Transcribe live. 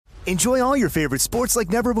Enjoy all your favorite sports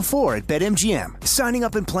like never before at BetMGM. Signing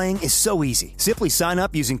up and playing is so easy. Simply sign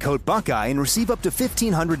up using code Buckeye and receive up to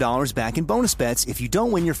 $1,500 back in bonus bets if you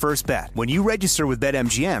don't win your first bet. When you register with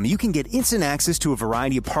BetMGM, you can get instant access to a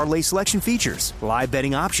variety of parlay selection features, live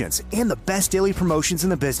betting options, and the best daily promotions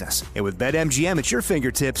in the business. And with BetMGM at your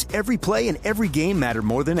fingertips, every play and every game matter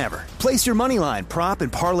more than ever. Place your moneyline, prop,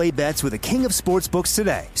 and parlay bets with the king of sportsbooks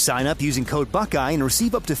today. Sign up using code Buckeye and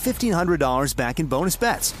receive up to $1,500 back in bonus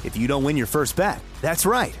bets if you don't win your first bet. That's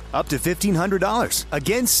right, up to $1,500.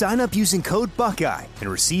 Again, sign up using code Buckeye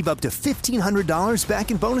and receive up to $1,500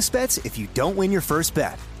 back in bonus bets if you don't win your first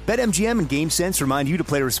bet. BetMGM and GameSense remind you to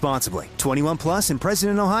play responsibly. 21 plus and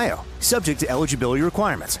present in Ohio. Subject to eligibility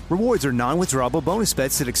requirements. Rewards are non-withdrawable bonus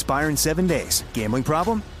bets that expire in 7 days. Gambling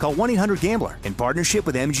problem? Call 1-800-GAMBLER in partnership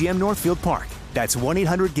with MGM Northfield Park. That's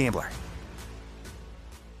 1-800-GAMBLER.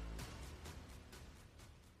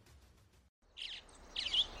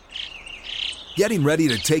 Getting ready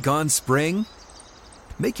to take on spring?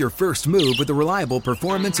 Make your first move with the reliable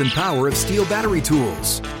performance and power of Steel battery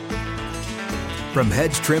tools. From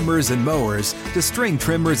hedge trimmers and mowers to string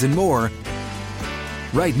trimmers and more,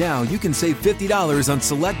 right now you can save $50 on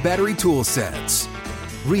select battery tool sets.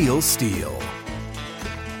 Real Steel.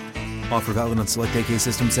 Offer valid on select AK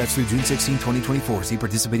system sets through June 16, 2024. See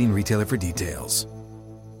participating retailer for details.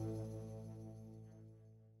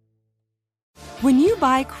 When you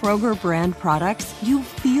buy Kroger brand products, you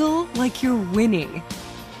feel like you're winning.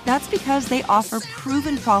 That's because they offer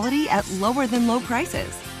proven quality at lower than low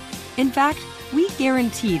prices. In fact, we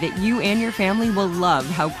guarantee that you and your family will love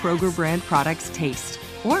how Kroger brand products taste,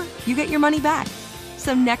 or you get your money back.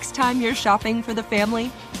 So next time you're shopping for the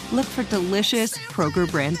family, look for delicious Kroger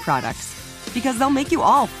brand products, because they'll make you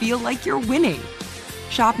all feel like you're winning.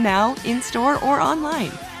 Shop now, in-store, or online.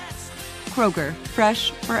 Kroger, fresh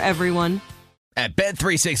for everyone. At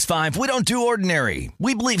Bet365, we don't do ordinary.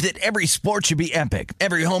 We believe that every sport should be epic.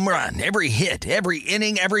 Every home run, every hit, every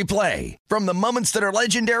inning, every play. From the moments that are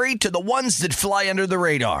legendary to the ones that fly under the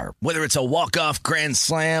radar. Whether it's a walk-off grand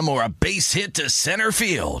slam or a base hit to center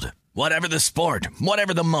field. Whatever the sport,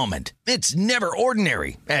 whatever the moment. It's never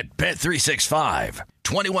ordinary at Bet365.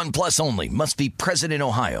 21 plus only. Must be present in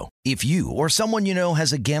Ohio. If you or someone you know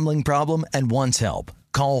has a gambling problem and wants help,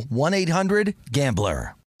 call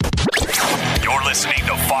 1-800-GAMBLER. You're listening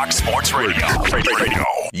to Fox Sports Radio.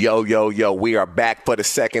 Yo, we are back for the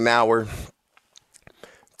second hour.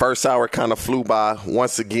 First hour kind of flew by.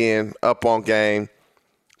 Once again, up on game.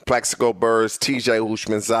 Plaxico Burress, TJ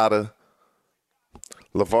Houshmandzadeh.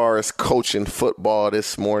 LeVar coaching football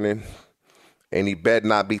this morning. And he better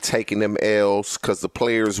not be taking them L's because the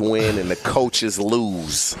players win and the coaches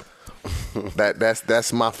lose.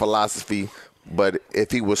 That's my philosophy. But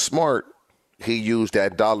if he was smart, he used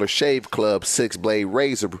that Dollar Shave Club 6-blade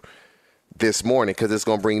razor this morning because it's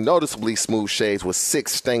going to bring noticeably smooth shaves with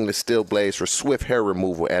 6 stainless steel blades for swift hair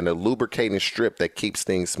removal and a lubricating strip that keeps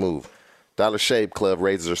things smooth. Dollar Shave Club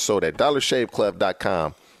razors are sold at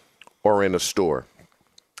dollarshaveclub.com or in a store.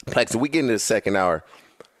 Plex, we get into the second hour,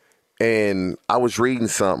 and I was reading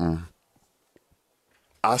something.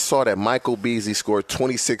 I saw that Michael Beasley scored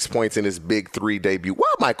 26 points in his Big 3 debut.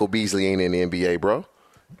 Why Michael Beasley ain't in the NBA, bro?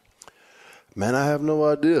 Man, I have no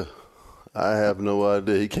idea.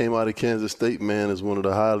 He came out of Kansas State, man, as one of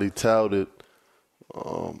the highly touted,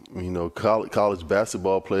 college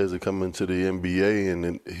basketball players that come into the NBA,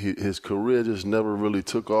 and his career just never really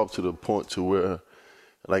took off to the point to where,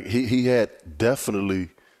 like, he had definitely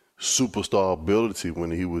superstar ability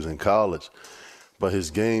when he was in college, but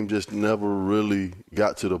his game just never really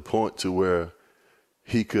got to the point to where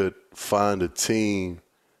he could find a team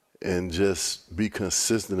and just be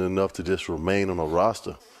consistent enough to just remain on a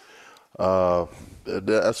roster.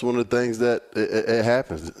 That's one of the things that it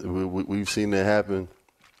happens. We've seen that happen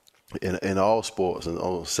in all sports and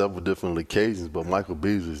on several different occasions, but Michael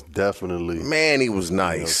Beasley is definitely, man, he was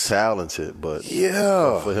nice, talented, but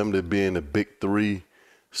for him to be in the Big 3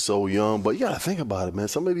 so young. But you got to think about it, man.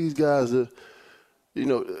 Some of these guys are,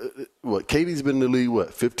 KD's been in the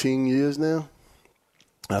league, 15 years now?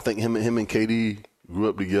 I think him and KD grew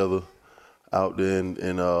up together out there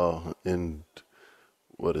in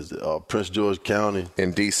Prince George County.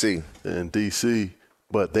 In D.C.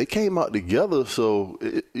 But they came out together, so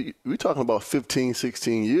we're talking about 15,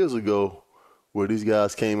 16 years ago where these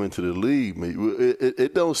guys came into the league.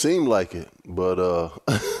 It don't seem like it, but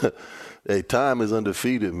hey, time is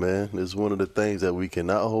undefeated, man. It's one of the things that we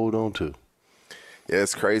cannot hold on to. Yeah,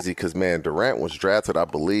 it's crazy because, man, Durant was drafted, I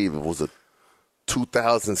believe, it was a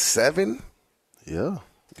 2007? Yeah.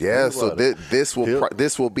 Yeah, so this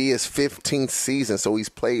will be his 15th season, so he's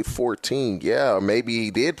played 14. Yeah, or maybe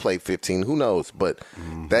he did play 15. Who knows? But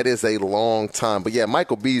that is a long time. But, yeah,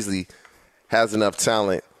 Michael Beasley has enough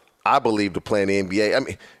talent, I believe, to play in the NBA. I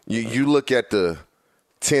mean, you look at the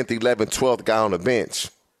 10th, 11th, 12th guy on the bench,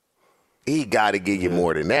 he got to give you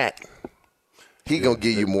more than that. He going to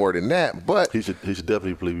give you more than that. But he should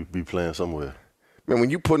definitely be playing somewhere. Man, when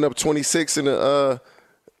you putting up 26 in the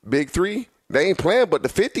Big Three, they ain't playing but the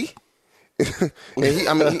 50.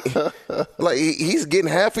 And he's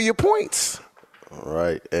getting half of your points.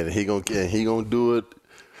 Right, and he gonna do it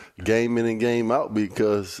game in and game out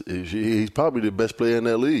because he's probably the best player in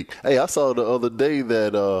that league. Hey, I saw the other day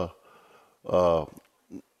that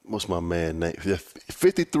what's my man name?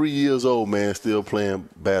 53 years old man still playing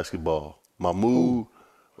basketball. Mahmoud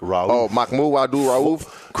Rauf. Oh, Mahmoud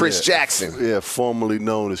Rauf. Chris Jackson. Yeah, formerly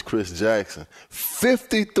known as Chris Jackson.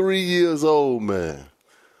 53 years old, man.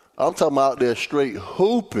 I'm talking about out there straight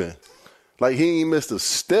hooping. Like he ain't missed a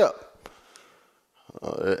step.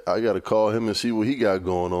 I got to call him and see what he got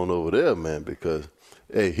going on over there, man, because,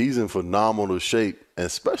 hey, he's in phenomenal shape, and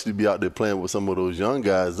especially be out there playing with some of those young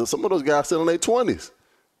guys. Some of those guys still in their 20s.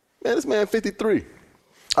 Man, this man 53.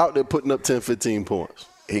 Out there putting up 10, 15 points.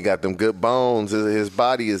 He got them good bones. His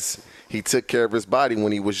body he took care of his body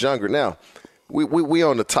when he was younger. Now, we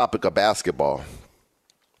on the topic of basketball.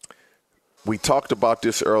 We talked about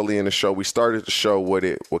this early in the show. We started the show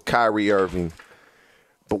with Kyrie Irving.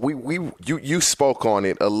 But you spoke on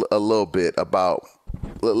it a little bit about,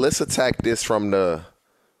 let's attack this from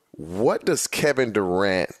what does Kevin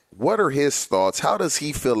Durant, what are his thoughts? How does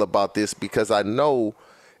he feel about this? Because I know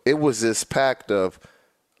it was this pact of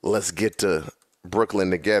let's get to Brooklyn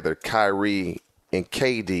together, Kyrie and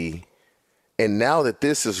KD. And now that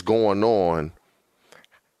this is going on,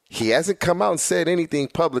 he hasn't come out and said anything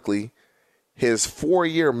publicly. His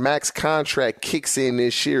 4-year max contract kicks in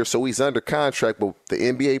this year, so he's under contract. But the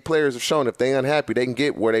NBA players have shown if they're unhappy, they can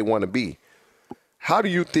get where they want to be. How do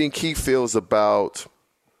you think he feels about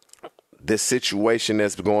this situation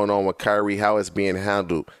that's going on with Kyrie, how it's being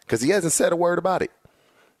handled? Because he hasn't said a word about it.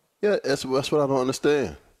 Yeah, that's what I don't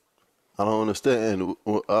understand. I don't understand.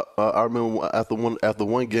 I remember after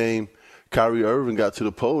one game, Kyrie Irving got to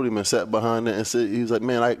the podium and sat behind it and said, he was like,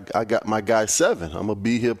 man, I got my guy 7. I'm going to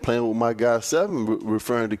be here playing with my guy 7,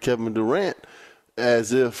 referring to Kevin Durant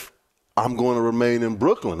as if I'm going to remain in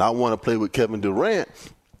Brooklyn. I want to play with Kevin Durant.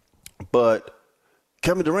 But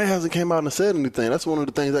Kevin Durant hasn't came out and said anything. That's one of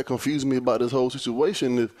the things that confused me about this whole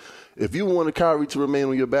situation. If you wanted Kyrie to remain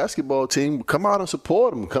on your basketball team, come out and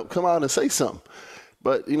support him. Come out and say something.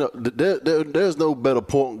 But, you know, there's no better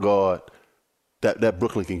point guard that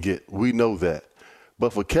Brooklyn can get. We know that.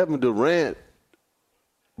 But for Kevin Durant,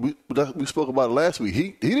 we spoke about it last week.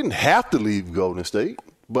 He didn't have to leave Golden State,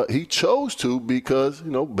 but he chose to because, you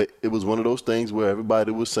know, it was one of those things where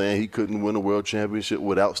everybody was saying he couldn't win a world championship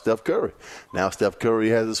without Steph Curry. Now Steph Curry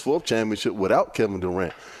has his 4th championship without Kevin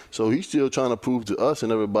Durant. So he's still trying to prove to us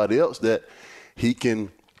and everybody else that he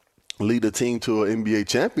can lead a team to an NBA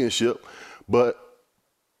championship. But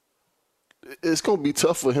it's going to be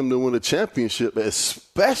tough for him to win a championship,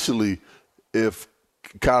 especially if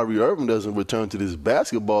Kyrie Irving doesn't return to this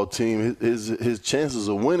basketball team. His chances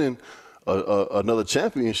of winning another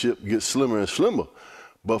championship get slimmer and slimmer.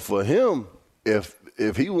 But for him, if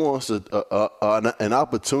he wants an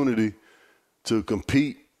opportunity to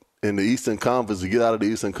compete in the Eastern Conference, to get out of the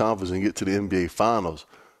Eastern Conference and get to the NBA Finals,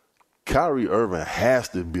 Kyrie Irving has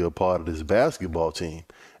to be a part of this basketball team.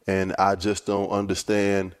 And I just don't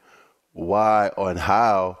understand why and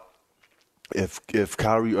how, if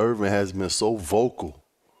Kyrie Irving has been so vocal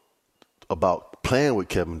about playing with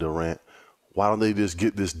Kevin Durant, why don't they just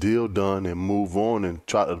get this deal done and move on and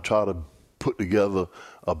try to put together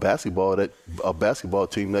a basketball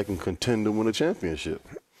team that can contend to win a championship?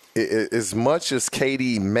 As much as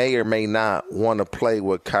KD may or may not want to play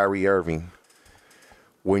with Kyrie Irving,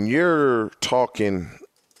 when you're talking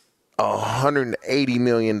 $180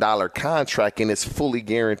 million contract and it's fully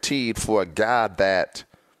guaranteed for a guy that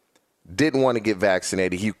didn't want to get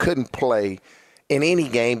vaccinated, he couldn't play in any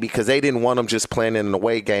game because they didn't want him just playing in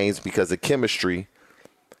away games because of chemistry,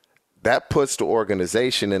 that puts the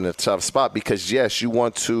organization in a tough spot because, yes, you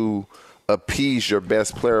want to appease your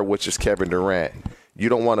best player, which is Kevin Durant. You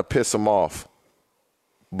don't want to piss him off.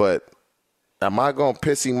 But am I going to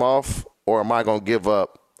piss him off or am I going to give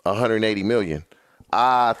up $180 million?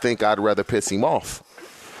 I think I'd rather piss him off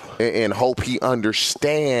and hope he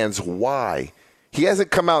understands why. He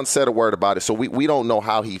hasn't come out and said a word about it, so we don't know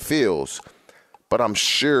how he feels. But I'm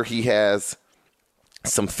sure he has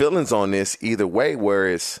some feelings on this either way,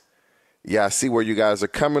 whereas yeah, I see where you guys are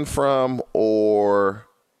coming from, or,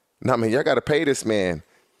 no, man, y'all got to pay this man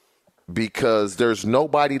because there's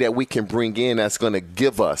nobody that we can bring in that's going to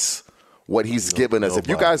give us what he's given us. If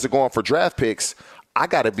you guys are going for draft picks, I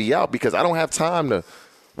got to be out because I don't have time to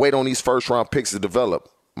wait on these first-round picks to develop.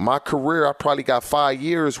 My career, I probably got 5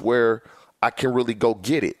 years where I can really go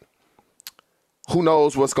get it. Who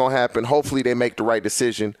knows what's going to happen? Hopefully they make the right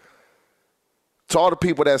decision. To all the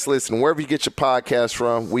people that's listening, wherever you get your podcast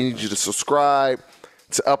from, we need you to subscribe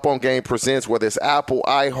to Up On Game Presents, whether it's Apple,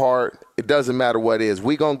 iHeart, it doesn't matter what it is.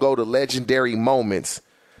 We're going to go to legendary moments.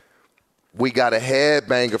 We got a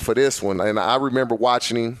headbanger for this one. And I remember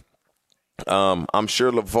watching him. I'm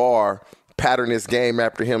sure LeVar patterned his game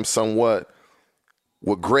after him somewhat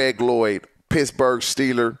with Greg Lloyd, Pittsburgh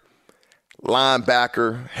Steeler,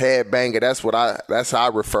 linebacker, headbanger. That's how I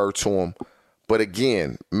refer to him. But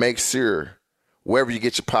again, make sure wherever you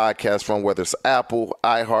get your podcast from, whether it's Apple,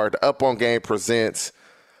 iHeart, Up On Game Presents,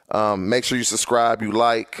 make sure you subscribe, you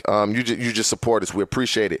like, you just support us. We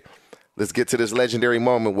appreciate it. Let's get to this legendary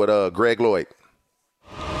moment with Greg Lloyd.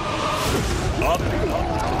 Up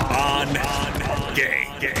On Game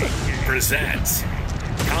presents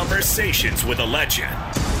Conversations with a Legend.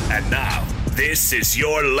 And now, this is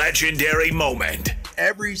your legendary moment.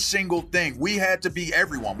 Every single thing. We had to be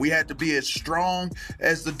everyone. We had to be as strong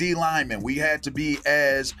as the D linemen. We had to be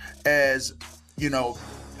as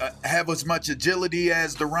have as much agility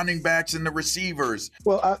as the running backs and the receivers.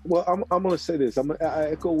 I'm going to say this. I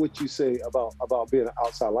echo what you say about being an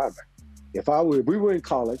outside linebacker. If we were in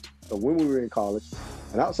college, or when we were in college,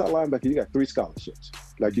 an outside linebacker, you got 3 scholarships,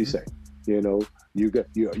 like you say.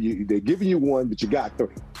 They're giving you 1, but you got 3.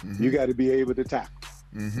 Mm-hmm. You got to be able to tackle.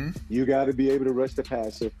 Mm-hmm. You got to be able to rush the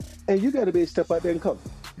passer, and you got to be able to step out there and cover.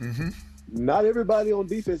 Mm-hmm. Not everybody on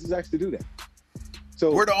defense is actually do that.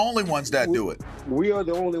 So we're the only ones that do it. We are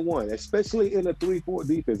the only one, especially in a 3-4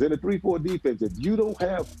 defense. In a 3-4 defense, if you don't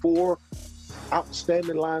have 4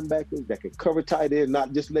 outstanding linebackers that can cover tight end,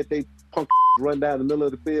 not just let they punk run down the middle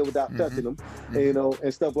of the field without touching them,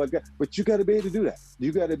 and stuff like that. But you got to be able to do that.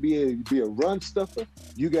 You got to be able to be a run stuffer.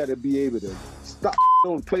 You got to be able to stop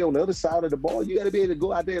on play on the other side of the ball. You got to be able to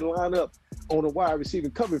go out there and line up on a wide receiver,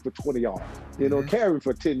 covering for 20 yards, carrying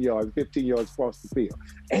for 10 yards, 15 yards across the field.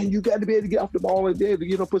 And you got to be able to get off the ball and there,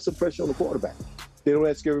 put some pressure on the quarterback. They don't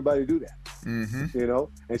ask everybody to do that. Mm-hmm.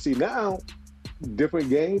 And see now, different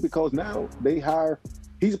game because now they hire.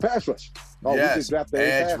 He's a pass rusher. Oh, yes, we just drafted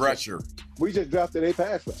edge rusher. We just drafted a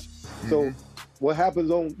pass rusher. Mm-hmm. So what happens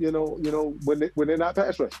on when they're not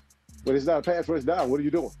pass rush? When it's not a pass rush down, what are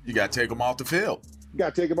you doing? You got to take them off the field. You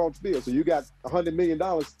got to take them off the field. So you got $100 million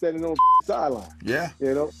standing on the sideline. Yeah.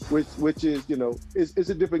 Which is it's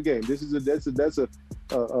a different game. That's a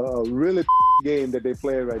really game that they're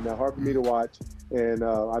playing right now. Hard for me to watch. And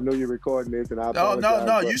I know you're recording this, and I apologize.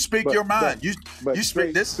 No. You speak your mind. You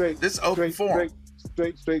speak this open forum.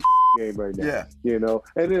 Straight game right now. Yeah.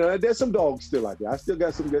 And there's some dogs still out there. I still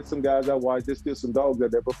got some guys I watch. There's still some dogs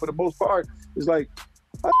out there. But for the most part, it's like,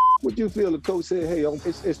 how would you feel if coach said, "Hey,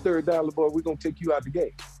 it's third down, boy. We're gonna take you out the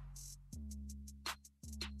game."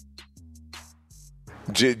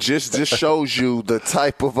 Just shows you the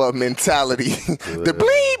type of mentality. The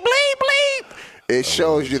bleep, bleep, bleep. It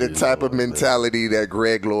shows you the type of mentality that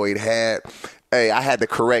Greg Lloyd had. Hey, I had to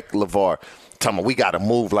correct LeVar. Tell me, we got to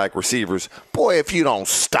move like receivers. Boy, if you don't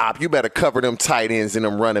stop, you better cover them tight ends and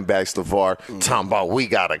them running backs, LeVar. Talking about we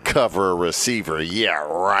got to cover a receiver. Yeah,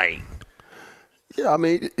 right. Yeah, I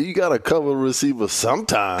mean, you got to cover a receiver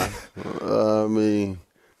sometime.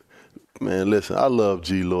 Man, listen, I love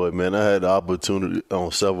G. Lloyd, man. I had the opportunity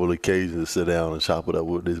on several occasions to sit down and chop it up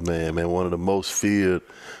with this man, one of the most feared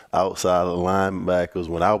outside linebackers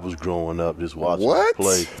when I was growing up, just watching him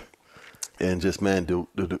play. And just, man, the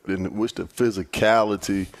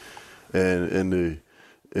physicality and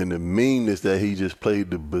the meanness that he just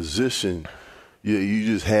played the position, you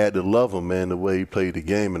just had to love him, man, the way he played the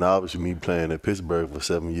game. And obviously me playing at Pittsburgh for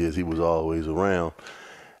 7 years, he was always around.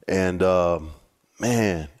 And,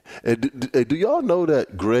 man, do y'all know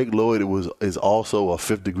that Greg Lloyd is also a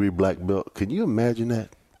 5th-degree black belt? Can you imagine that?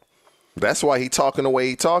 That's why he talking the way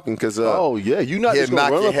he talking, because you're not just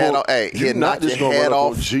gonna run up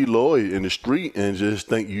on G. Lloyd in the street and just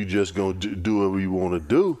think you just gonna do whatever you want to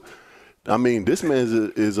do. I mean, this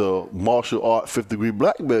man is a martial art 5th-degree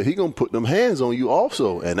black belt. He gonna put them hands on you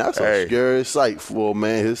also, and that's a scary sight for a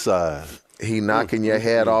man his size. He knocking your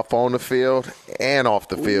head off on the field and off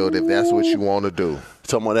the field if that's what you want to do.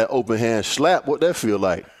 Talking about that open hand slap, what that feel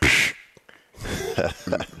like?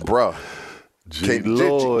 Bruh.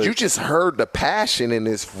 You just heard the passion in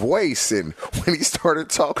his voice, and when he started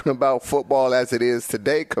talking about football as it is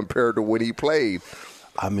today compared to when he played.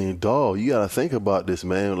 I mean, dog, you got to think about this,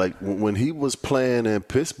 man. Like, when he was playing in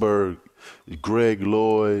Pittsburgh, Greg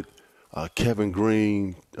Lloyd, Kevin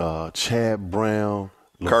Green, Chad Brown,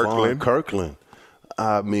 Kirkland.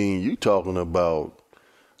 I mean, you talking about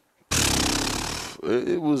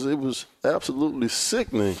it was absolutely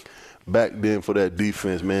sickening back then for that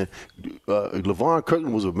defense, man. LeVon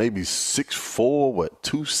Kirkland was maybe 6'4",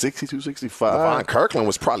 260, 265? LeVon Kirkland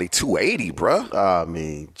was probably 280, bro. I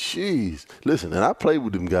mean, jeez. Listen, and I played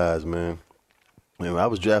with them guys, man. And I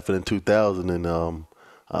was drafted in 2000, and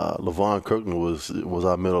LeVon Kirkland was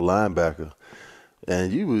our middle linebacker.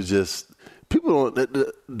 And you was just – people don't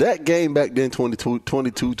 – that game back then 22,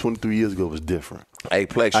 23 years ago was different. Hey,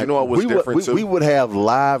 Plex, you know what was different, too? We would have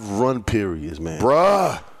live run periods, man.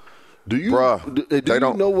 Bruh. Do you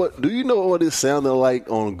know what it sounded like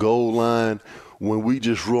on goal line when we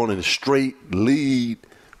just run in a straight lead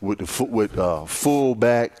with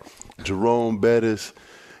fullback Jerome Bettis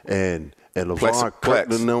and LeVon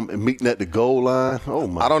Kirkland and meeting at the goal line? Oh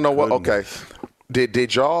my! I don't know goodness. Okay,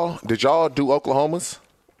 did y'all do Oklahomas?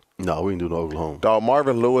 No, we didn't do no Oklahoma. Dog,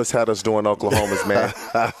 Marvin Lewis had us doing Oklahomas, man.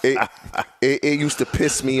 it used to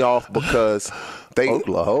piss me off because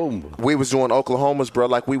Oklahoma. We was doing Oklahomas, bro,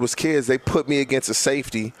 like we was kids. They put me against a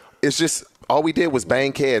safety. It's just all we did was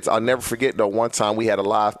bang heads. I'll never forget, though, one time we had a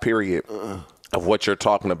live period of what you're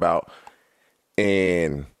talking about.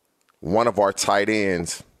 And one of our tight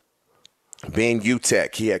ends, Ben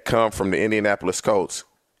Utek, he had come from the Indianapolis Colts.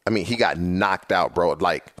 I mean, he got knocked out, bro.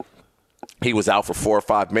 Like, he was out for 4 or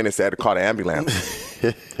 5 minutes. They had to call the ambulance.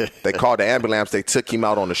 They called the ambulance. They took him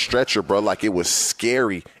out on the stretcher, bro, like it was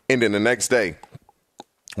scary. And then the next day,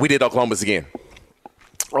 we did Oklahomas again.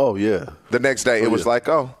 Oh, yeah. The next day, it was like,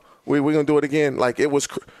 we're going to do it again. Like, it was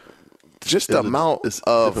just the amount it's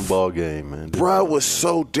of – different ball game, man. Bro, it was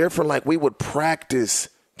so different. Like, we would practice.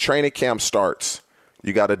 Training camp starts.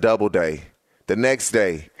 You got a double day. The next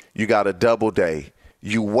day, you got a double day.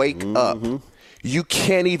 You wake up. You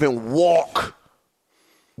can't even walk,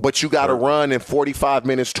 but you got to run in 45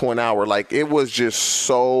 minutes to an hour. Like, it was just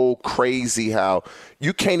so crazy how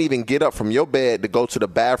you can't even get up from your bed to go to the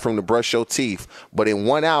bathroom to brush your teeth. But in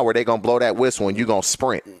 1 hour, they're going to blow that whistle and you're going to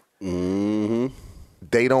sprint.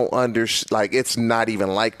 They don't like, it's not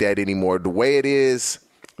even like that anymore. The way it is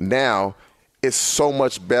now, it's so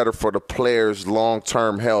much better for the players'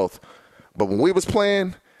 long-term health. But when we was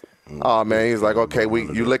playing – oh, man, he's like, okay,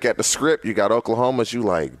 you look at the script, you got Oklahomas, you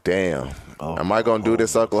like, damn, am I going to do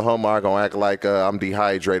this Oklahoma? I'm going to act like I'm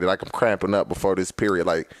dehydrated, like I'm cramping up before this period.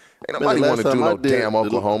 Like, ain't nobody want to do no damn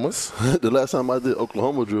Oklahomas. The last time I did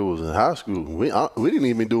Oklahoma drill was in high school. We didn't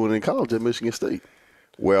even do it in college at Michigan State.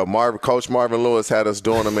 Well, Coach Marvin Lewis had us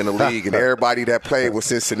doing them in the league, and everybody that played with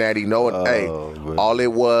Cincinnati know it. Man. All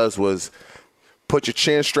it was put your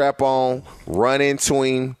chin strap on, run into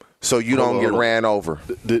him, so you don't get ran over.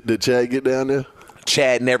 Did Chad get down there?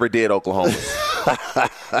 Chad never did Oklahoma.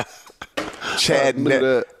 Chad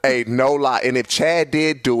hey, no lie. And if Chad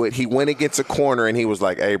did do it, he went against a corner and he was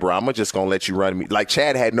like, hey, bro, I'm just going to let you run me. Like,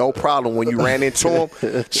 Chad had no problem when you ran into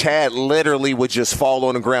him. Chad literally would just fall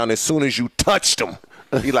on the ground as soon as you touched him.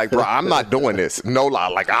 He like, bro, I'm not doing this. No lie.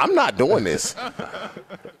 Like, I'm not doing this.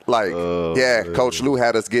 Like, Coach Lou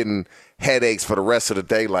had us getting headaches for the rest of the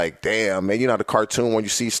day. Like, damn, man, you know the cartoon when you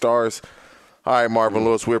see stars? All right, Marvin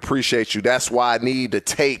Lewis, we appreciate you. That's why I need to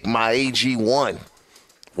take my AG1.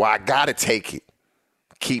 Why I got to take it.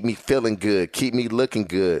 Keep me feeling good. Keep me looking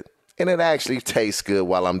good. And it actually tastes good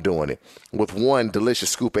while I'm doing it. With one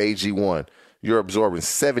delicious scoop of AG1, you're absorbing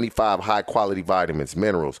 75 high-quality vitamins,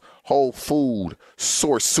 minerals, whole food,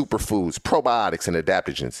 source superfoods, probiotics, and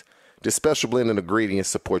adaptogens. This special blend of ingredients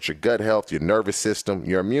supports your gut health, your nervous system,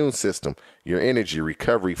 your immune system, your energy,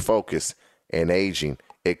 recovery, focus, and aging.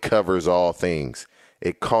 It covers all things.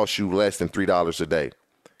 It costs you less than $3 a day. It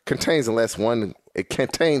contains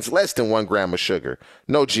less than 1 gram of sugar.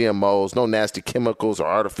 No GMOs, no nasty chemicals or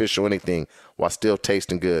artificial anything, while still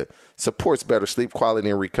tasting good. Supports better sleep quality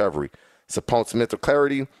and recovery. Supports mental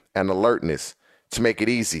clarity and alertness. To make it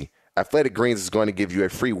easy, Athletic Greens is going to give you a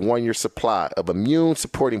free 1-year supply of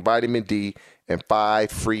immune-supporting vitamin D and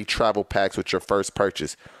 5 free travel packs with your first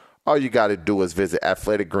purchase. All you got to do is visit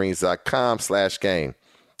athleticgreens.com/game.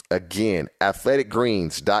 Again,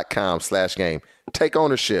 athleticgreens.com/game. Take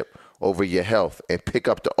ownership over your health and pick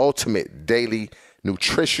up the ultimate daily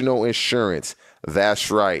nutritional insurance. That's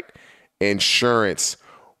right, insurance.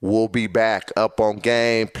 We'll be back up on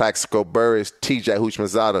game. Plaxico Burress, TJ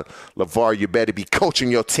Houshmandzadeh, LeVar, you better be coaching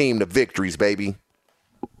your team to victories, baby.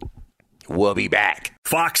 We'll be back.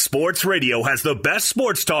 Fox Sports Radio has the best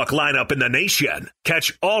sports talk lineup in the nation.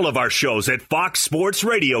 Catch all of our shows at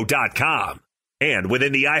foxsportsradio.com. And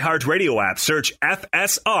within the iHeartRadio app, search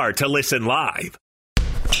FSR to listen live.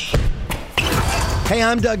 Hey,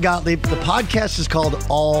 I'm Doug Gottlieb. The podcast is called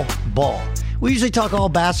All Ball. We usually talk all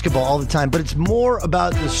basketball all the time, but it's more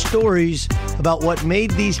about the stories about what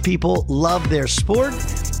made these people love their sport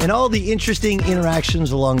and all the interesting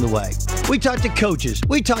interactions along the way. We talk to coaches.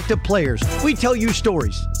 We talk to players. We tell you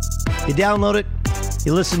stories. You download it.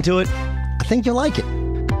 You listen to it. I think you'll like it.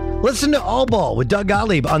 Listen to All Ball with Doug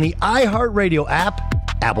Gottlieb on the iHeartRadio app,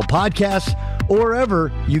 Apple Podcasts, or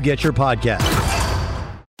wherever you get your podcasts.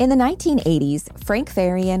 In the 1980s, Frank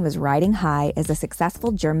Farian was riding high as a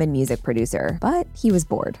successful German music producer, but he was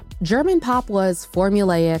bored. German pop was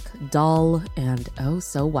formulaic, dull, and oh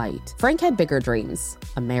so white. Frank had bigger dreams,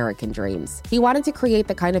 American dreams. He wanted to create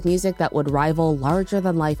the kind of music that would rival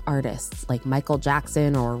larger-than-life artists like Michael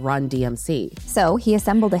Jackson or Run DMC. So he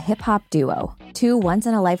assembled a hip-hop duo, two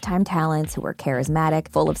once-in-a-lifetime talents who were charismatic,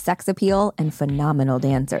 full of sex appeal, and phenomenal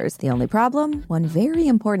dancers. The only problem? One very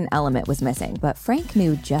important element was missing, but Frank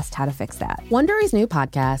knew just how to fix that. Wondery's new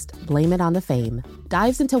podcast, Blame It on the Fame,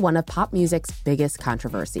 dives into one of pop music's biggest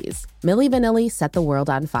controversies. Milli Vanilli set the world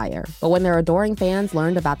on fire, but when their adoring fans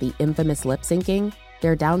learned about the infamous lip-syncing,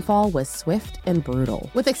 their downfall was swift and brutal.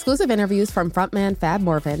 With exclusive interviews from frontman Fab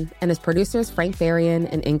Morvan and his producers Frank Farian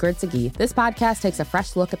and Ingrid Seguí, this podcast takes a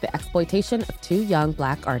fresh look at the exploitation of two young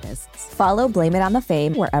Black artists. Follow Blame It on the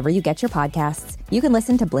Fame wherever you get your podcasts. You can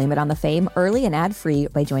listen to Blame It on the Fame early and ad-free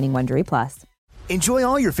by joining Wondery Plus. Enjoy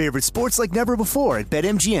all your favorite sports like never before at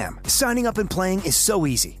BetMGM. Signing up and playing is so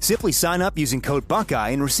easy. Simply sign up using code Buckeye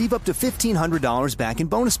and receive up to $1,500 back in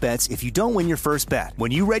bonus bets if you don't win your first bet.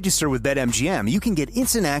 When you register with BetMGM, you can get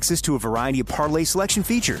instant access to a variety of parlay selection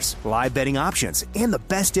features, live betting options, and the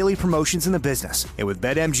best daily promotions in the business. And with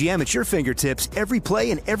BetMGM at your fingertips, every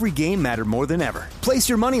play and every game matter more than ever. Place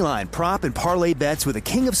your moneyline, prop, and parlay bets with the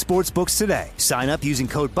king of sportsbooks today. Sign up using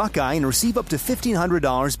code Buckeye and receive up to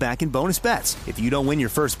 $1,500 back in bonus bets if you don't win your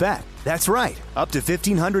first bet. That's right, up to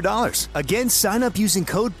 $1,500. Again, sign up using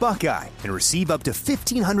code Buckeye and receive up to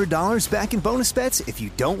 $1,500 back in bonus bets if you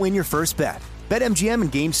don't win your first bet. BetMGM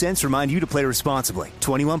and GameSense remind you to play responsibly.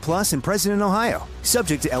 21 plus and present in Ohio.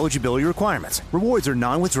 Subject to eligibility requirements. Rewards are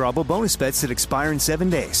non-withdrawable bonus bets that expire in 7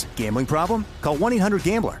 days. Gambling problem? Call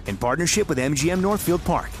 1-800-GAMBLER in partnership with MGM Northfield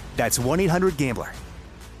Park. That's 1-800-GAMBLER.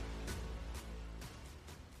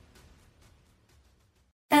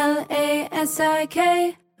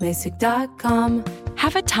 LASIK, LASIK.com.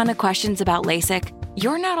 Have a ton of questions about LASIK?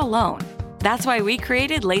 You're not alone. That's why we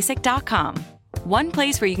created LASIK.com. One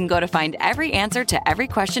place where you can go to find every answer to every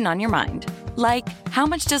question on your mind. Like, how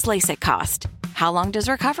much does LASIK cost? How long does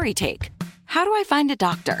recovery take? How do I find a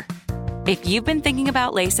doctor? If you've been thinking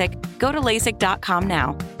about LASIK, go to LASIK.com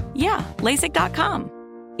now. Yeah, LASIK.com.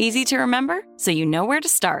 Easy to remember, so you know where to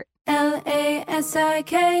start.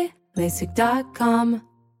 LASIK, LASIK.com.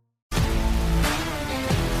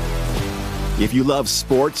 If you love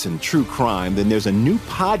sports and true crime, then there's a new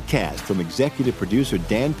podcast from executive producer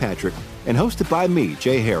Dan Patrick and hosted by me,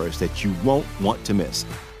 Jay Harris, that you won't want to miss.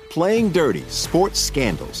 Playing Dirty: Sports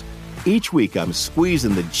Scandals. Each week, I'm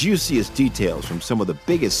squeezing the juiciest details from some of the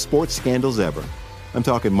biggest sports scandals ever. I'm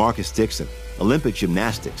talking Marcus Dixon, Olympic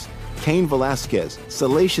gymnastics, Cain Velasquez,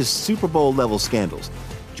 salacious Super Bowl-level scandals.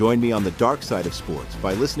 Join me on the dark side of sports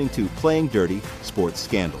by listening to Playing Dirty: Sports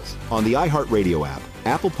Scandals on the iHeartRadio app,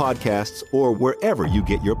 Apple Podcasts, or wherever you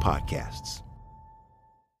get your podcasts.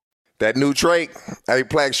 That new Drake, hey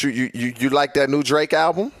Plax, you like that new Drake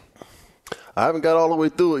album? I haven't got all the way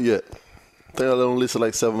through it yet. I think I only listened to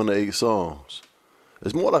like 7 or 8 songs.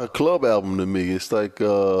 It's more like a club album to me. It's like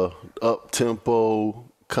up-tempo,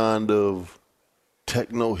 kind of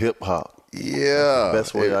techno hip-hop. Yeah.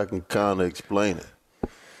 That's the best way I can kind of explain it.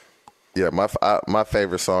 Yeah, my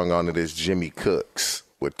favorite song on it is Jimmy Cooks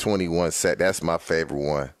with 21 Set. That's my favorite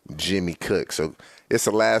one, Jimmy Cooks. So it's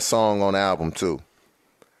the last song on the album too.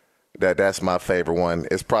 That's my favorite one.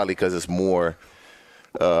 It's probably because it's more.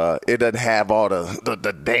 It doesn't have all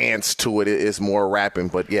the dance to it. It's more rapping.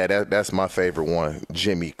 But yeah, that's my favorite one,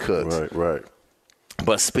 Jimmy Cooks. Right.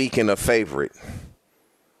 But speaking of favorite,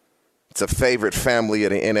 it's a favorite family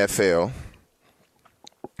of the NFL.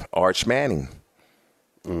 Arch Manning.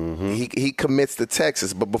 Mm-hmm. He commits to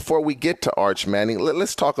Texas. But before we get to Arch Manning,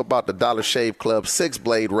 let's talk about the Dollar Shave Club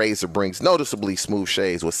 6-blade razor brings noticeably smooth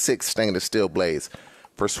shaves with 6 stainless steel blades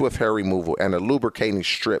for swift hair removal and a lubricating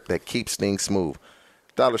strip that keeps things smooth.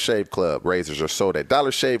 Dollar Shave Club razors are sold at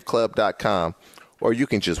dollarshaveclub.com, or you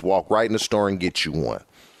can just walk right in the store and get you one.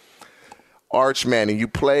 Arch Manning, you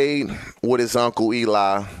played with his uncle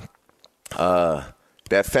Eli.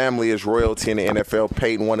 That family is royalty in the NFL.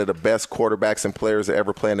 Peyton, one of the best quarterbacks and players to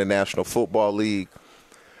ever play in the National Football League.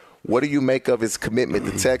 What do you make of his commitment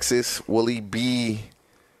to Texas? Will he be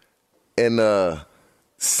in the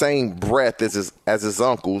same breath as his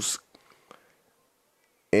uncles?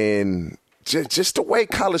 And just the way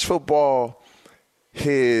college football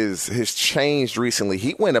has changed recently,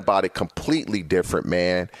 he went about it completely different,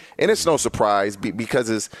 man. And it's no surprise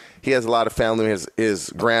because he has a lot of family. His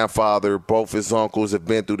grandfather, both his uncles have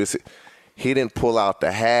been through this. He didn't pull out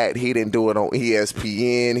the hat. He didn't do it on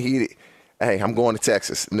ESPN. Hey, I'm going to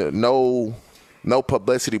Texas. No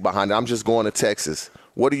publicity behind it. I'm just going to Texas.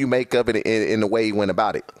 What do you make of it in the way he went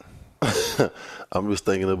about it? I'm just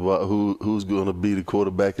thinking about who's going to be the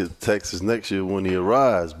quarterback at Texas next year when he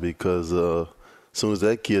arrives, because as soon as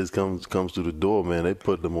that kid comes through the door, man, they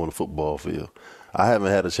put them on the football field. I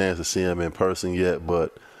haven't had a chance to see him in person yet,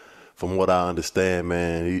 but from what I understand,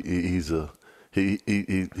 man,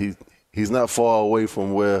 he's not far away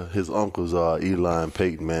from where his uncles are, Eli and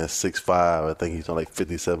Peyton, man, 6'5". I think he's on like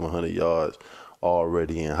 5,700 yards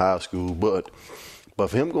already in high school. But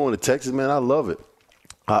for him going to Texas, man, I love it.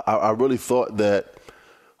 I really thought that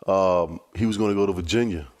he was going to go to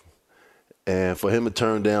Virginia. And for him to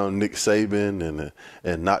turn down Nick Saban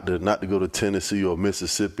and not to go to Tennessee or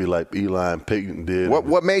Mississippi like Eli and Peyton did.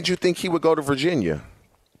 What made you think he would go to Virginia?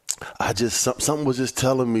 Something was just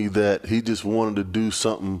telling me that he just wanted to do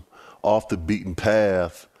something off the beaten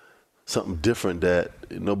path, something different that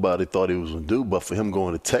nobody thought he was going to do. But for him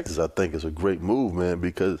going to Texas, I think is a great move, man,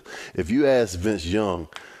 because if you ask Vince Young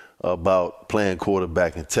about playing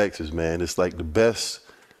quarterback in Texas, man, it's like the best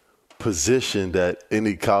position that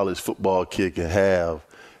any college football kid can have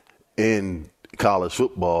in college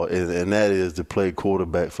football, and that is to play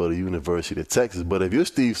quarterback for the University of Texas. But if you're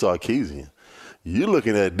Steve Sarkisian, you're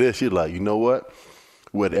looking at this, you're like, you know what?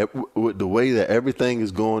 With the way that everything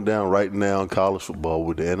is going down right now in college football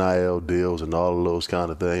with the NIL deals and all of those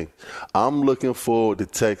kind of things, I'm looking forward to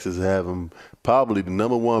Texas having probably the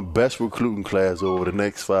number one best recruiting class over the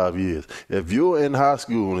next 5 years. If you're in high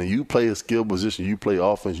school and you play a skill position, you play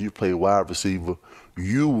offense, you play wide receiver,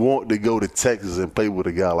 you want to go to Texas and play with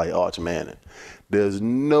a guy like Arch Manning. There's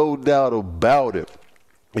no doubt about it.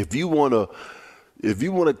 If you want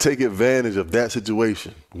to take advantage of that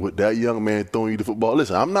situation with that young man throwing you the football,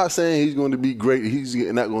 listen, I'm not saying he's going to be great. He's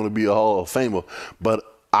not going to be a Hall of Famer, but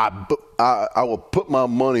I will put my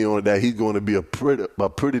money on it that he's going to be a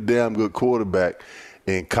pretty damn good quarterback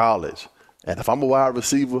in college. And if I'm a wide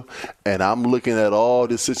receiver and I'm looking at all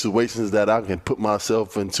the situations that I can put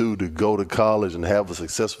myself into to go to college and have a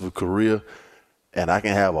successful career, and I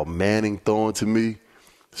can have a Manning throwing to me,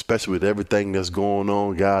 especially with everything that's going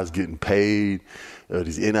on, guys getting paid,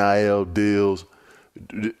 these NIL deals,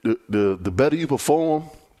 the better you perform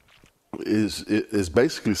is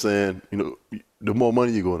basically saying, the more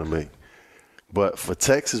money you're going to make. But for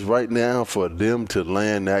Texas right now, for them to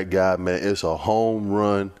land that guy, man, it's a home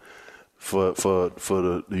run for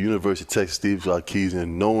the University of Texas, Steve Sarkisian,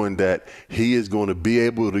 knowing that he is going to be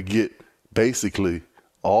able to get basically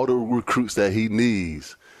all the recruits that he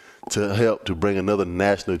needs to help to bring another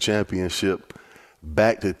national championship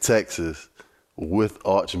back to Texas with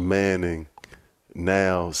Arch Manning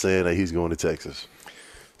now saying that he's going to Texas.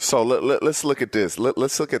 So let's look at this.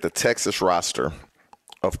 Let's look at the Texas roster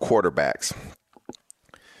of quarterbacks.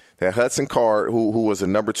 That Hudson Card, who was the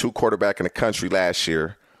number 2 quarterback in the country last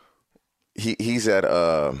year, he's at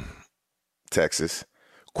Texas.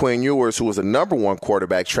 Quinn Ewers, who was the number 1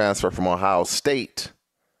 quarterback, transferred from Ohio State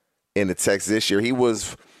into Texas this year. He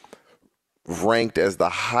was ranked as the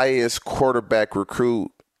highest quarterback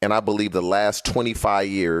recruit in, I believe, the last 25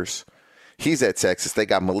 years. He's at Texas. They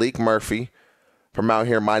got Malik Murphy from out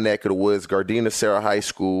here in my neck of the woods, Gardena Sarah High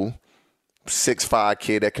School, 6'5"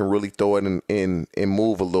 kid that can really throw it and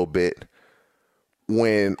move a little bit.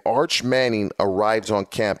 When Arch Manning arrives on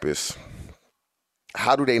campus,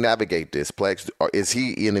 how do they navigate this, Plex? Is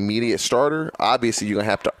he an immediate starter? Obviously, you're going to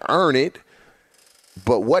have to earn it.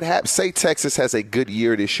 But what happens? Say Texas has a good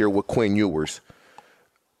year this year with Quinn Ewers.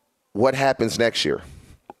 What happens next year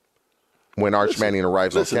when Arch Manning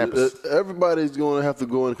arrives on campus? Everybody's going to have to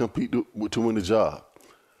go and compete to win the job.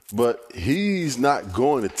 But he's not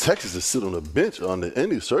going to Texas to sit on the bench under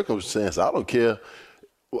any circumstance. I don't care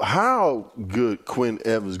how good Quinn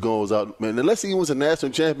Evans goes out. Man, unless he wins a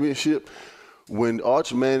national championship, when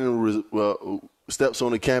Arch Manning steps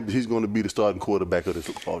on the campus, he's going to be the starting quarterback of the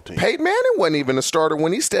football team. Peyton Manning wasn't even a starter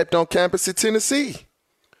when he stepped on campus at Tennessee.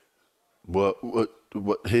 What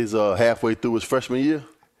his halfway through his freshman year?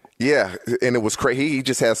 Yeah, and it was crazy. He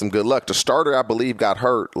just had some good luck. The starter, I believe, got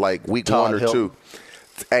hurt like week Todd 1 or 2.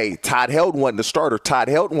 Hey, Todd Helton wasn't the starter. Todd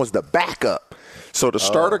Helton was the backup. So the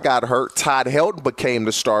starter got hurt. Todd Helton became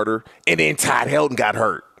the starter, and then Todd Helton got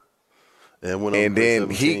hurt. And went on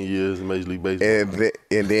 17 years in Major League Baseball.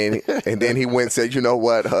 And then he went and said, you know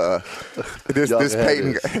what,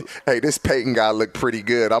 this Peyton guy looked pretty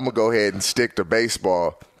good. I'm gonna go ahead and stick to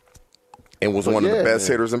baseball. And was one of the best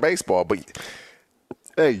hitters in baseball. But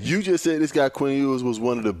hey, you just said this guy Quinn Ewers was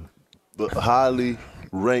one of the highly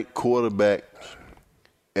ranked quarterbacks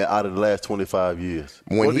out of the last 25 years.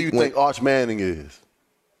 What do you think Arch Manning is?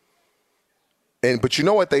 But you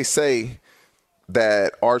know what they say,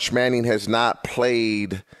 that Arch Manning has not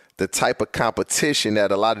played the type of competition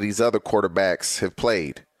that a lot of these other quarterbacks have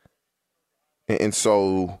played. And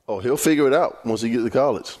so... Oh, he'll figure it out once he gets to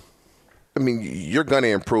college. I mean, you're going to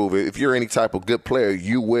improve. If you're any type of good player,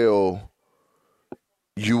 you will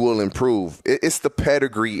improve. It's the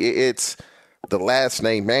pedigree. It's the last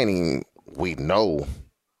name Manning. We know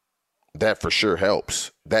that for sure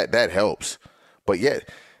helps. That helps. But yet,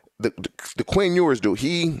 the Quinn Ewers dude,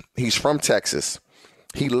 he's from Texas.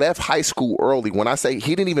 He left high school early. When I say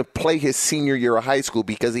he didn't even play his senior year of high school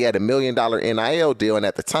because he had $1 million NIL deal, and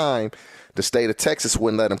at the time, the state of Texas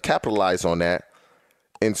wouldn't let him capitalize on that.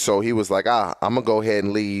 And so he was like, I'm going to go ahead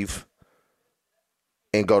and leave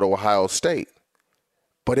and go to Ohio State.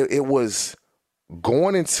 But it was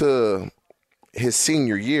going into his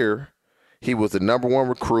senior year, he was the number 1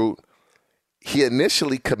 recruit. He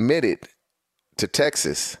initially committed to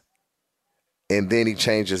Texas, and then he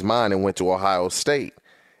changed his mind and went to Ohio State.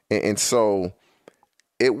 And so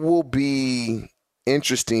it will be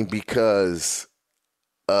interesting because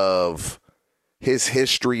of his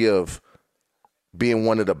history of being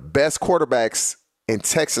one of the best quarterbacks in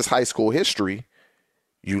Texas high school history.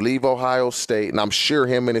 You leave Ohio State, and I'm sure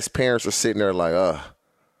him and his parents are sitting there like,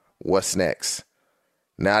 what's next?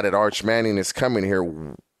 Now that Arch Manning is coming here,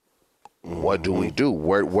 what do we do?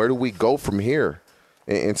 Where do we go from here?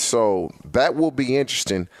 And so that will be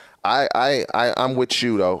interesting. I'm with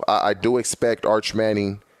you, though. I do expect Arch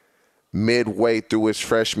Manning midway through his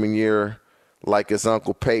freshman year, like his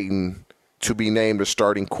Uncle Peyton, to be named the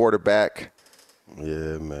starting quarterback.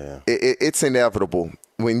 Yeah, man. It's inevitable.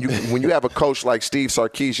 When you have a coach like Steve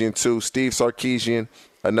Sarkisian, too. Steve Sarkisian,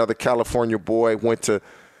 another California boy, went to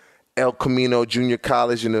El Camino Junior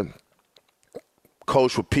College and a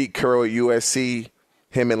coach with Pete Carroll at USC,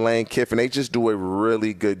 him and Lane Kiffin. They just do a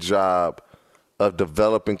really good job of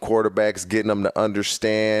developing quarterbacks, getting them to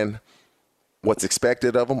understand what's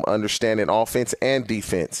expected of them, understanding offense and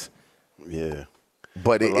defense. Yeah.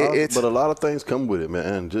 But a lot of things come with it,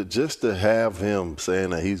 man. Just to have him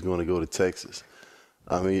saying that he's going to go to Texas.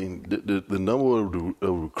 I mean, the number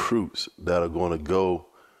of recruits that are going to go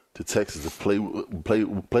to Texas to play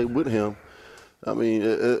with him, I mean,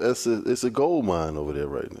 it's a gold mine over there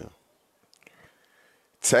right now.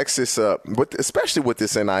 Texas, especially with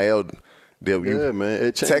this NIL deal. Yeah, man.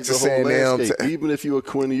 It changes Texas the whole landscape. A&M. Even if you're a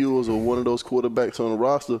Quinn Ewers or one of those quarterbacks on the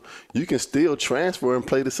roster, you can still transfer and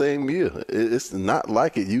play the same year. It's not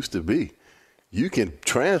like it used to be. You can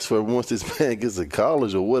transfer once this man gets to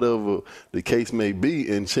college or whatever the case may be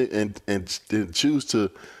and choose to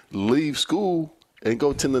leave school and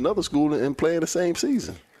go to another school and play in the same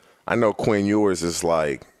season. I know Quinn Ewers is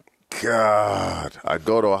like, God, I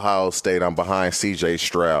go to Ohio State, I'm behind C.J.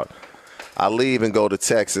 Stroud. I leave and go to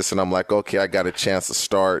Texas, and I'm like, okay, I got a chance to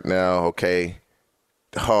start now, okay.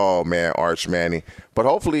 Oh, man, Arch Manning. But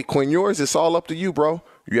hopefully, Quinn Ewers, it's all up to you, bro.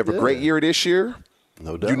 You have a great year this year.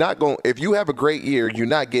 No doubt. You're not going. If you have a great year, you're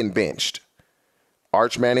not getting benched.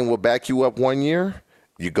 Arch Manning will back you up 1 year.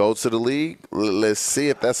 You go to the league. Let's see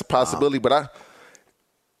if that's a possibility. But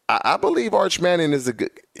I believe Arch Manning is a good.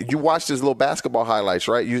 You watched his little basketball highlights,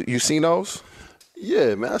 right? You seen those?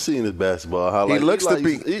 Yeah, man, I seen his basketball highlights.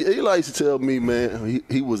 He likes to tell me, man,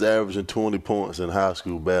 he was averaging 20 points in high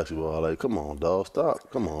school basketball. Like, come on, dog, stop.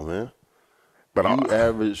 Come on, man. But you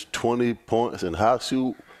averaged 20 points in high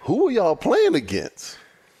school. Who are y'all playing against?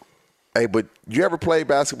 Hey, but you ever play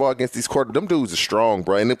basketball against these quarterbacks? Them dudes are strong,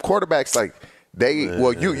 bro. And the quarterbacks, like,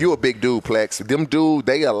 you a big dude, Plex. Them dudes,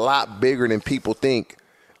 they a lot bigger than people think.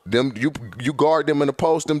 Them you guard them in the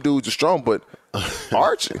post, them dudes are strong. But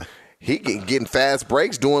Arch, he getting fast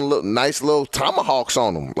breaks, doing nice little tomahawks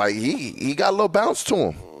on them. Like, he got a little bounce to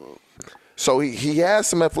him. So he has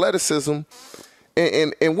some athleticism.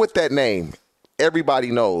 And with that name, everybody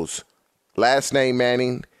knows, last name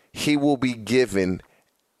Manning, he will be given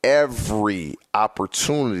every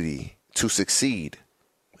opportunity to succeed.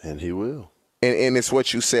 And he will. And it's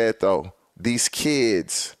what you said, though. These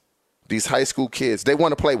kids, these high school kids, they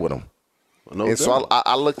want to play with him. So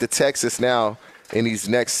I look at Texas now in these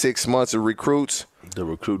next 6 months of recruits. The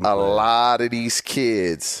recruiting a lot of these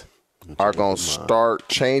kids are going to start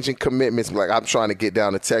changing commitments. Like, I'm trying to get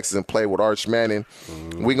down to Texas and play with Arch Manning.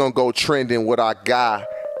 We're going to go trending with our guy,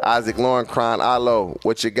 Isaac Lowenkron. Ilo,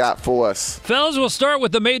 what you got for us? Fellas, we'll start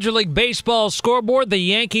with the Major League Baseball scoreboard. The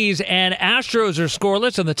Yankees and Astros are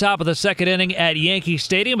scoreless in the top of the second inning at Yankee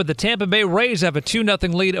Stadium, but the Tampa Bay Rays have a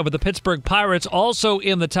 2-0 lead over the Pittsburgh Pirates, also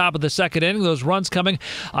in the top of the second inning. Those runs coming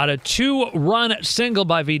on a 2-run single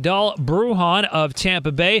by Vidal Brujan of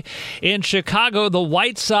Tampa Bay. In Chicago, the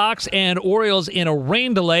White Sox and Orioles in a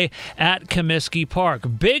rain delay at Comiskey Park.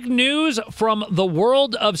 Big news from the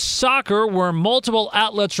world of soccer, where multiple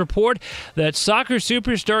outlets report that soccer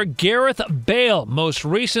superstar Gareth Bale, most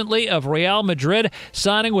recently of Real Madrid,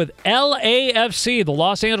 signing with LAFC, the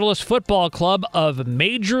Los Angeles Football Club of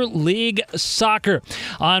Major League Soccer.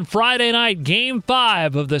 On Friday night, Game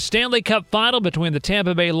 5 of the Stanley Cup Final between the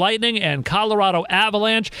Tampa Bay Lightning and Colorado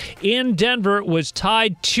Avalanche in Denver was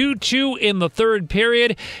tied 2-2 in the third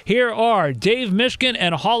period. Here are Dave Mishkin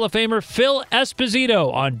and Hall of Famer Phil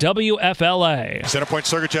Esposito on WFLA. Center point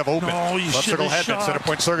Sergachev open. No, you left circle Hedman. Center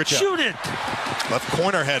point Sergachev. Shoot it. Left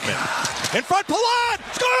corner Hedman. In front, Palat!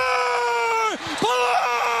 Score!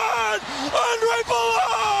 Palat! Andre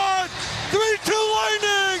Palat! 3-2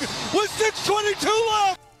 Lightning with 6:22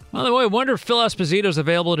 left. By the way, I wonder if Phil Esposito's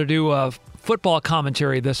available to do football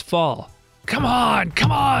commentary this fall. Come on,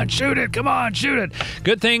 shoot it, come on, shoot it.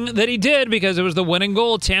 Good thing that he did, because it was the winning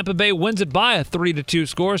goal. Tampa Bay wins it by a 3-2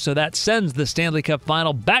 score, so that sends the Stanley Cup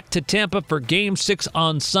Final back to Tampa for Game 6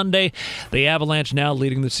 on Sunday. The Avalanche now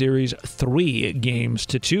leading the series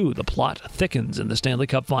 3-2. The plot thickens in the Stanley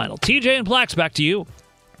Cup Final. TJ and Plax, back to you.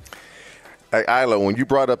 Hey, Ilo, when you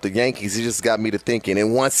brought up the Yankees, it just got me to thinking,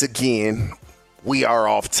 and once again, we are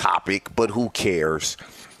off topic, but who cares?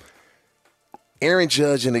 Aaron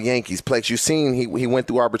Judge and the Yankees, Plex, you seen he went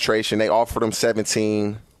through arbitration. They offered him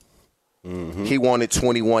 17. He wanted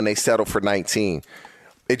 21. They settled for 19.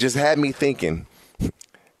 It just had me thinking,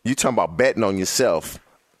 you talking about betting on yourself.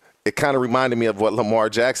 It kind of reminded me of what Lamar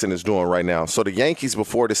Jackson is doing right now. So the Yankees,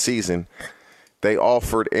 before the season, they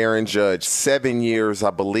offered Aaron Judge 7 years. I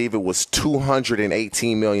believe it was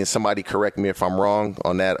 $218 million. Somebody correct me if I'm wrong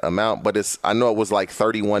on that amount, but I know it was like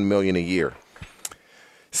 $31 million a year.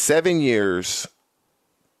 7 years,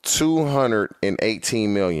 $218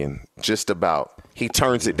 million, just about. He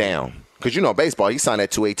turns it down. Because, baseball, he signed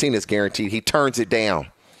at $218. It's guaranteed. He turns it down.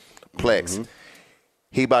 Plex.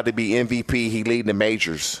 He about to be MVP. He leading the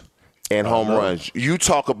majors and home runs. You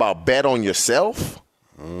talk about bet on yourself?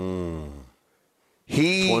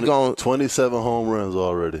 He 27 home runs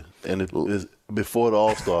already. And it is before the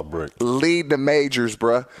All-Star break. Lead the majors,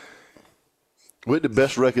 bruh. With the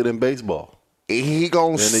best record in baseball. He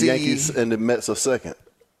gonna see, and the Yankees and the Mets are second.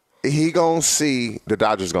 He gonna see the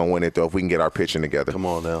Dodgers gonna win it though if we can get our pitching together. Come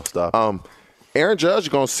on now, stop. Aaron Judge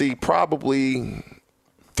gonna see probably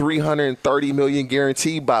 $330 million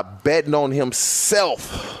guaranteed by betting on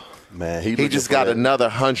himself. Man, he just got another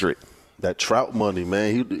 100. That Trout money,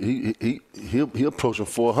 man. He approaching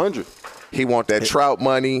 400. He want that Trout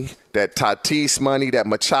money, that Tatis money, that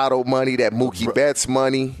Machado money, that Mookie Betts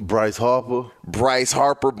money, Bryce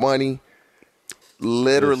Harper money.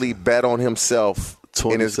 Literally bet on himself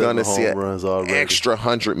and is going to see an extra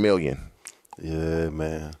 $100 million. Yeah,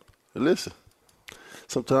 man. Listen,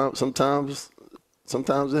 sometimes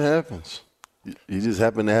it happens. He just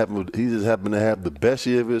happened to have the best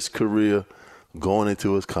year of his career going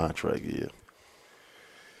into his contract year.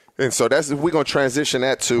 And so we're going to transition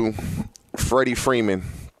that to Freddie Freeman.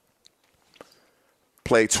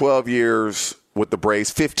 Played 12 years with the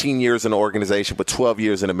Braves, 15 years in the organization, but 12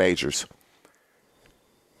 years in the majors.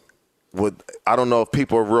 I don't know if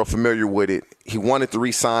people are real familiar with it. He wanted to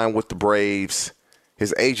re-sign with the Braves.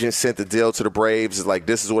 His agent sent the deal to the Braves. It's like,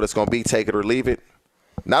 this is what it's going to be. Take it or leave it.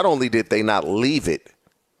 Not only did they not leave it,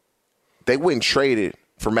 they went and traded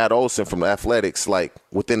for Matt Olson from the Athletics like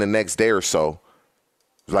within the next day or so.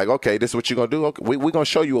 It's like, okay, this is what you're going to do? Okay, we're going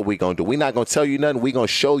to show you what we're going to do. We're not going to tell you nothing. We're going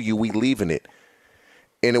to show you we leaving it.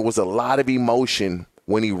 And it was a lot of emotion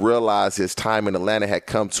when he realized his time in Atlanta had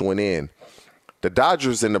come to an end. The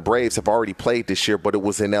Dodgers and the Braves have already played this year, but it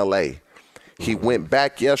was in L.A. He went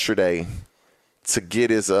back yesterday to get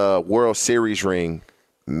his World Series ring.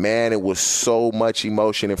 Man, it was so much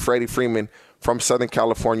emotion. And Freddie Freeman from Southern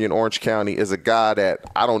California in Orange County is a guy that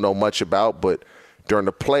I don't know much about, but during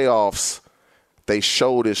the playoffs, they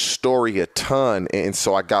showed his story a ton, and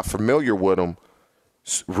so I got familiar with him.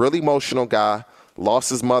 Really emotional guy. Lost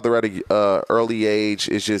his mother at an early age.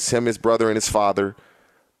 It's just him, his brother, and his father.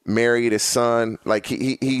 married his son. Like,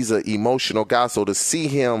 he's an emotional guy. So to see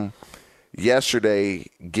him yesterday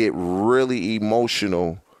get really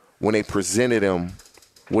emotional when they presented him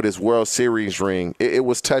with his World Series ring, it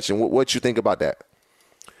was touching. What you think about that?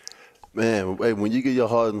 Man, when you get your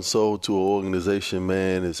heart and soul to an organization,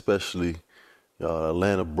 man, especially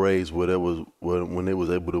Atlanta Braves, when they was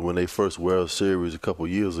able to win their first World Series a couple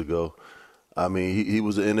years ago. I mean, he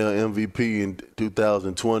was an NL MVP in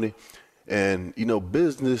 2020, and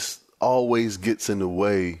business always gets in the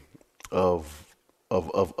way of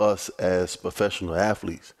us as professional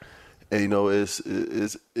athletes. And it's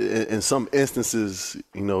in some instances,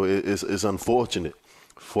 it's unfortunate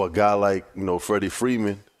for a guy like Freddie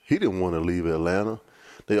Freeman. He didn't want to leave Atlanta.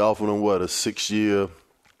 They offered him a 6-year.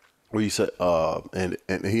 Where you said, and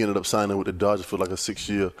he ended up signing with the Dodgers for like a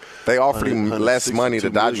 6-year. They offered him less money. The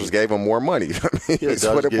Dodgers gave him more money. That's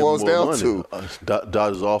what it boils down to.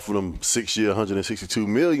 Dodgers offered him 6-year, $162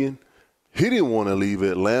 million. He didn't want to leave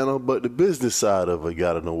Atlanta, but the business side of it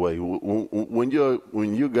got in the way. When you're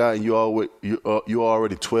a guy and you're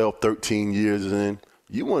already 12, 13 years in,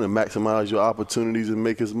 you want to maximize your opportunities and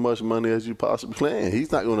make as much money as you possibly can.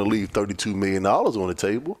 He's not going to leave $32 million on the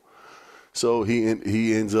table. So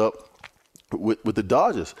he ends up with the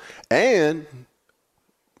Dodgers. And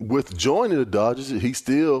with joining the Dodgers, he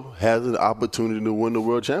still has an opportunity to win the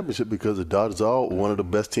World Championship because the Dodgers are one of the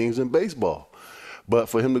best teams in baseball. But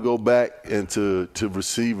for him to go back and to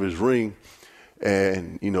receive his ring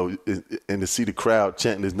and, and to see the crowd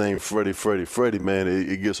chanting his name, Freddie, Freddie, Freddie, man,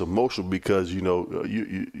 it gets emotional because,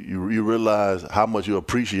 you realize how much you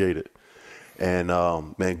appreciate it. And,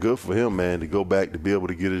 man, good for him, man, to go back to be able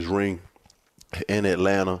to get his ring in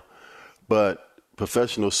Atlanta. But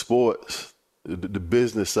professional sports, the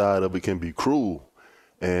business side of it can be cruel.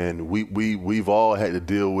 And we've all had to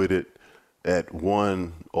deal with it at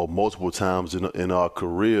one or multiple times in our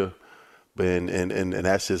career. And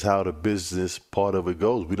that's just how the business part of it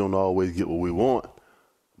goes. We don't always get what we want.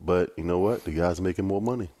 But you know what? The guy's making more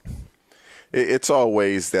money. It's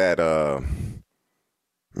always that,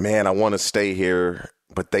 man, I want to stay here,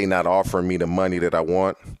 but they not offering me the money that I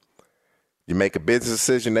want. You make a business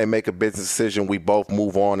decision, they make a business decision, we both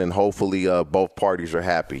move on, and hopefully both parties are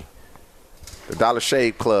happy. The Dollar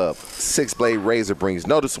Shave Club 6-blade razor brings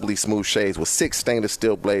noticeably smooth shaves with 6 stainless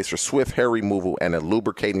steel blades for swift hair removal and a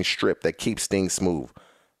lubricating strip that keeps things smooth.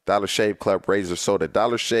 Dollar Shave Club razor sold at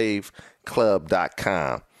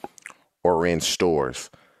dollarshaveclub.com or in stores.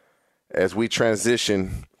 As we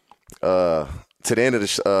transition to the end of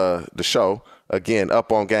the show, again,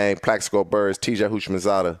 Up on Game, Plaxico Burress, TJ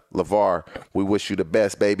Houshmandzadeh, LeVar, we wish you the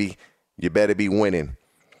best, baby. You better be winning.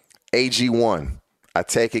 AG1, I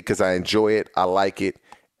take it because I enjoy it, I like it,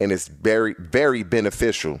 and it's very, very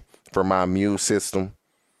beneficial for my immune system.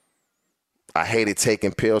 I hated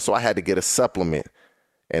taking pills, so I had to get a supplement.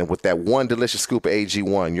 And with that one delicious scoop of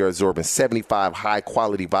AG1, you're absorbing 75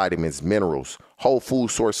 high-quality vitamins, minerals, whole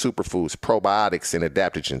food source superfoods, probiotics, and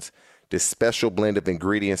adaptogens. This special blend of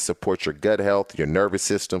ingredients supports your gut health, your nervous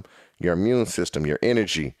system, your immune system, your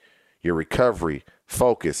energy, your recovery,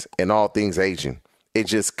 focus, and all things aging. It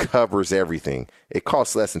just covers everything. It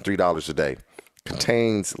costs less than $3 a day.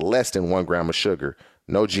 Contains less than 1 gram of sugar.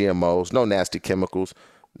 No GMOs, no nasty chemicals,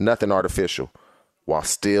 nothing artificial, while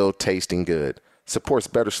still tasting good. Supports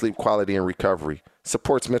better sleep quality and recovery.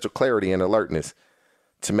 Supports mental clarity and alertness.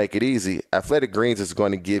 To make it easy, Athletic Greens is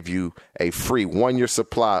going to give you a free 1-year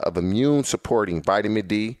supply of immune-supporting vitamin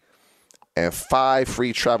D and 5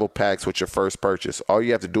 free travel packs with your first purchase. All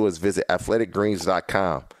you have to do is visit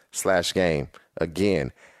athleticgreens.com/game.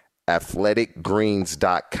 Again,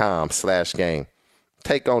 athleticgreens.com/game.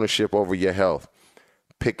 Take ownership over your health.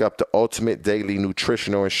 Pick up the ultimate daily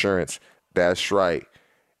nutritional insurance. That's right,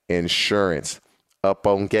 insurance. Up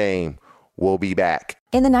on Game. We'll be back.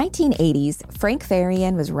 In the 1980s, Frank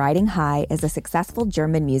Farian was riding high as a successful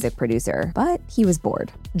German music producer, but he was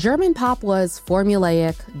bored. German pop was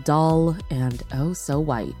formulaic, dull, and oh so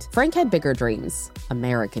white. Frank had bigger dreams,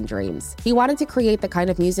 American dreams. He wanted to create the kind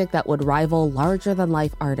of music that would rival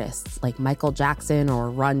larger-than-life artists like Michael Jackson or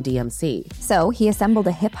Run DMC. So he assembled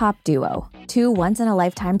a hip-hop duo, 2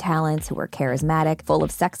 once-in-a-lifetime talents who were charismatic, full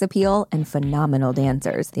of sex appeal, and phenomenal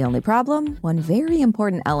dancers. The only problem? One very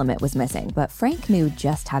important element was missing, but Frank knew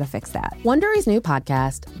just how to fix that. Wondery's new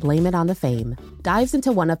podcast, Blame It on the Fame, dives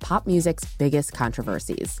into one of pop music's biggest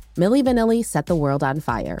controversies. Milli Vanilli set the world on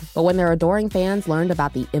fire, but when their adoring fans learned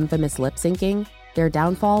about the infamous lip syncing, their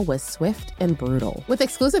downfall was swift and brutal. With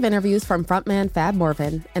exclusive interviews from frontman Fab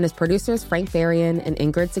Morvan and his producers Frank Varian and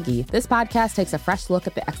Ingrid Segui, this podcast takes a fresh look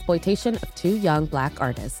at the exploitation of two young Black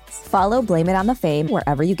artists. Follow Blame It on the Fame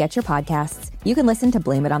wherever you get your podcasts. You can listen to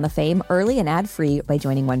Blame It on the Fame early and ad-free by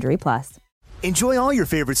joining Wondery Plus. Enjoy all your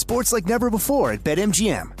favorite sports like never before at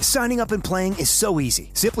BetMGM. Signing up and playing is so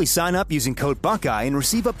easy. Simply sign up using code Buckeye and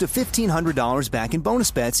receive up to $1,500 back in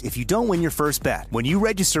bonus bets if you don't win your first bet. When you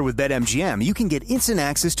register with BetMGM, you can get instant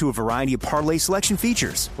access to a variety of parlay selection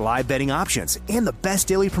features, live betting options, and the best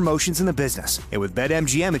daily promotions in the business. And with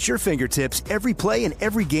BetMGM at your fingertips, every play and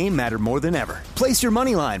every game matter more than ever. Place your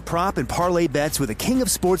moneyline, prop, and parlay bets with the king of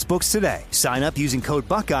sportsbooks today. Sign up using code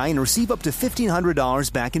Buckeye and receive up to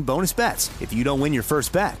 $1,500 back in bonus bets if you don't win your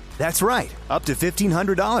first bet. That's right, up to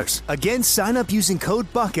 $1,500. Again, sign up using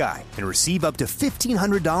code Buckeye and receive up to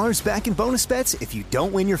 $1,500 back in bonus bets if you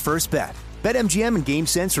don't win your first bet. BetMGM and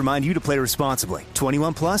GameSense remind you to play responsibly.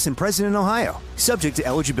 21 plus and present in Ohio. Subject to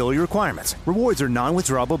eligibility requirements. Rewards are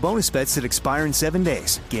non-withdrawable bonus bets that expire in 7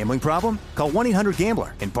 days. Gambling problem? Call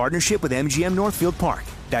 1-800-GAMBLER in partnership with MGM Northfield Park.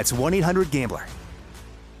 That's 1-800-GAMBLER.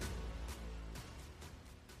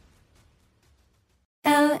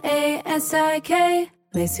 LASIK,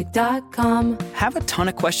 LASIK.com. Have a ton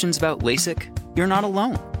of questions about LASIK? You're not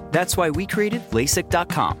alone. That's why we created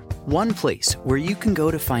LASIK.com. One place where you can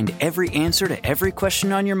go to find every answer to every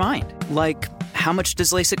question on your mind. Like, how much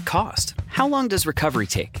does LASIK cost? How long does recovery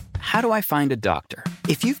take? How do I find a doctor?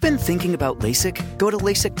 If you've been thinking about LASIK, go to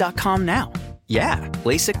LASIK.com now. Yeah,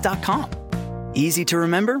 LASIK.com. Easy to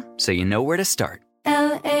remember, so you know where to start.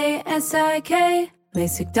 LASIK,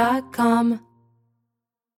 LASIK.com.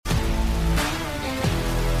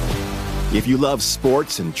 If you love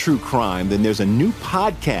sports and true crime, then there's a new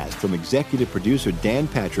podcast from executive producer Dan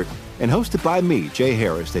Patrick and hosted by me, Jay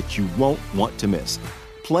Harris, that you won't want to miss.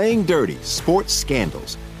 Playing Dirty: Sports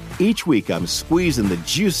Scandals. Each week, I'm squeezing the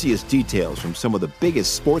juiciest details from some of the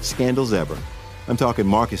biggest sports scandals ever. I'm talking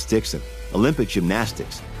Marcus Dixon, Olympic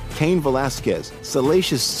gymnastics, Cain Velasquez,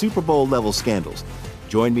 salacious Super Bowl-level scandals.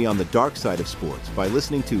 Join me on the dark side of sports by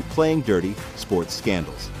listening to Playing Dirty: Sports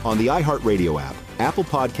Scandals on the iHeartRadio app, Apple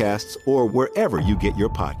Podcasts, or wherever you get your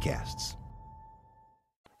podcasts.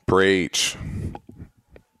 Preach.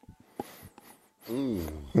 I don't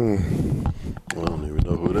even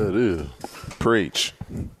know who that is. Preach.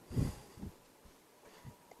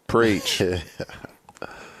 Preach.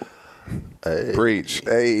 Hey. Preach.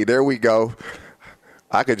 Hey, there we go.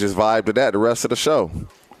 I could just vibe to that the rest of the show.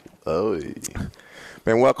 Oh, yeah.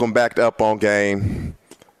 Man, welcome back to Up on Game.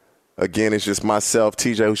 Again, it's just myself,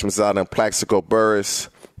 TJ Houshmandzadeh, and Plaxico Burress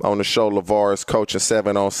on the show. LeVar is coaching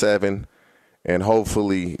 7-on-7, and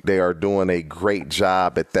hopefully they are doing a great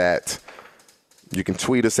job at that. You can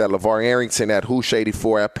tweet us at LeVar Arrington, at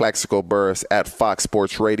Hoosh84, at Plaxico Burress, at Fox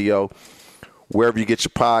Sports Radio. Wherever you get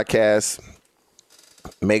your podcasts,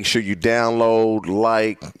 make sure you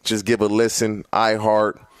download, just give a listen,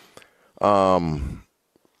 iHeart,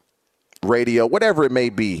 radio, whatever it may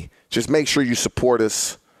be. Just make sure you support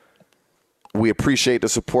us. We appreciate the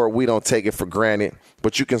support. We don't take it for granted.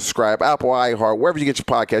 But you can subscribe, Apple, iHeart, wherever you get your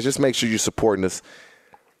podcast. Just make sure you're supporting us.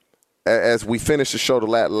 As we finish the show the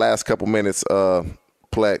last couple minutes,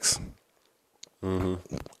 Plex,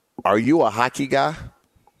 Are you a hockey guy?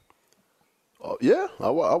 Yeah, I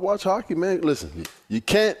watch hockey, man. Listen, you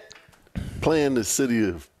can't play in the city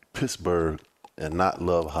of Pittsburgh and not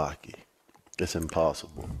love hockey. It's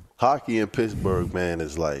impossible. Hockey in Pittsburgh, man,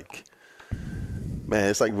 is like,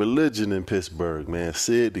 it's like religion in Pittsburgh, man.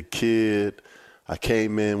 Sid the Kid. I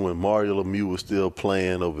came in when Mario Lemieux was still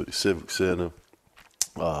playing over at the Civic Center.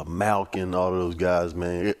 Malkin, all of those guys,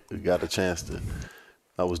 man, got a chance to.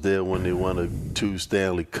 I was there when they won the 2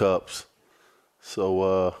 Stanley Cups.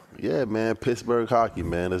 So, yeah, man, Pittsburgh hockey,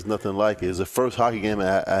 man, there's nothing like it. It's the first hockey game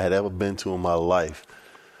I had ever been to in my life.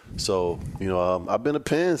 So, I've been a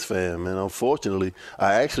Pens fan, man. Unfortunately,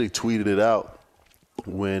 I actually tweeted it out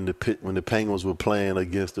when the Penguins were playing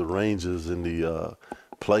against the Rangers in the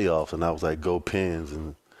playoffs, and I was like, go Pens,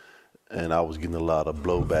 and I was getting a lot of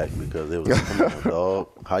blowback because they was like, come on, dog,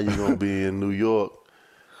 how you gonna be in New York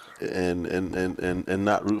and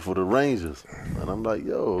not root for the Rangers? And I'm like,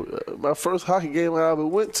 my first hockey game I ever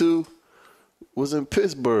went to was in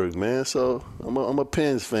Pittsburgh, man. So I'm a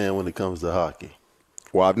Pens fan when it comes to hockey.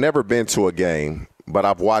 Well, I've never been to a game, but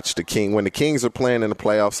I've watched the King. When the Kings are playing in the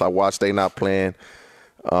playoffs, I watch. They not playing.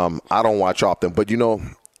 I don't watch often. But,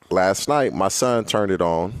 last night my son turned it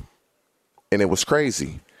on, and it was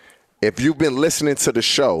crazy. If you've been listening to the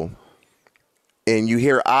show and you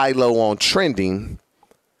hear ILO on trending,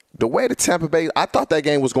 the way the Tampa Bay, I thought that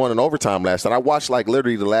game was going in overtime last night. I watched like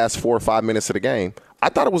literally the last 4 or 5 minutes of the game. I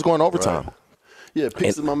thought it was going overtime. Right. Yeah,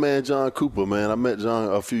 piece of my man John Cooper, man. I met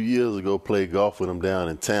John a few years ago, played golf with him down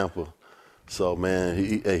in Tampa. So, man,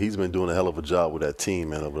 he's been doing a hell of a job with that team,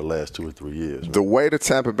 man, over the last 2 or 3 years. Man. The way the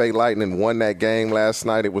Tampa Bay Lightning won that game last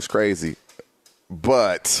night, it was crazy.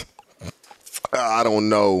 But I don't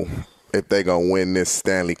know if they're going to win this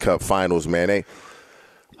Stanley Cup Finals, man. They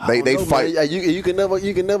fight. Man. You can never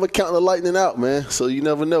count the Lightning out, man. So you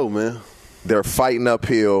never know, man. They're fighting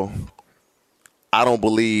uphill. I don't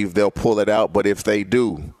believe they'll pull it out, but if they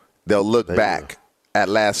do, they'll look back at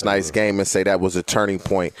last night's game and say that was a turning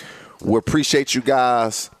point. We appreciate you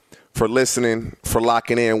guys for listening, for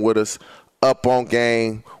locking in with us. Up on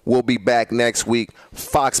Game. We'll be back next week.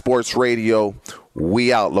 Fox Sports Radio.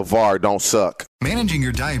 We out. LeVar, don't suck. Managing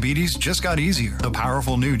your diabetes just got easier. The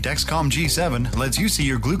powerful new Dexcom G7 lets you see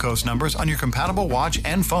your glucose numbers on your compatible watch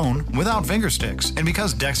and phone without finger sticks. And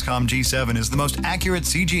because Dexcom G7 is the most accurate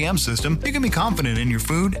CGM system, you can be confident in your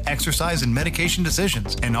food, exercise, and medication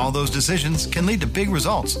decisions. And all those decisions can lead to big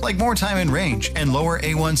results, like more time in range and lower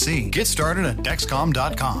A1C. Get started at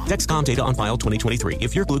Dexcom.com. Dexcom data on file 2023.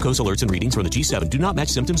 If your glucose alerts and readings from the G7 do not match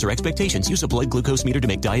symptoms or expectations, use a blood glucose meter to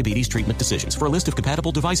make diabetes treatment decisions. For a list of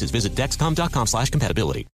compatible devices, visit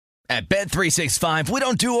Dexcom.com/compatibility. At Bet365, we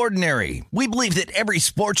don't do ordinary. We believe that every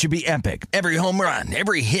sport should be epic. Every home run,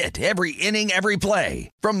 every hit, every inning, every play.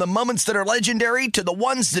 From the moments that are legendary to the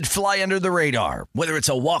ones that fly under the radar. Whether it's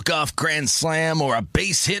a walk-off grand slam or a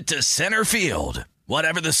base hit to center field.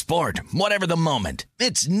 Whatever the sport, whatever the moment.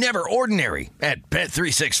 It's never ordinary at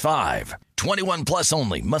Bet365. 21 plus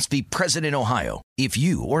only. Must be present in Ohio. If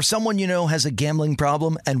you or someone you know has a gambling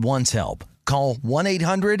problem and wants help, call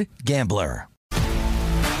 1-800-GAMBLER.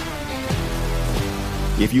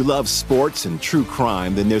 If you love sports and true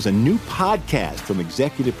crime, then there's a new podcast from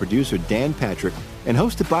executive producer Dan Patrick and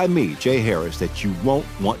hosted by me, Jay Harris, that you won't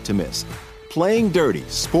want to miss. Playing Dirty: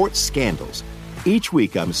 Sports Scandals. Each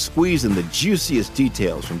week, I'm squeezing the juiciest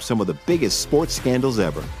details from some of the biggest sports scandals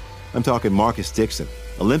ever. I'm talking Marcus Dixon,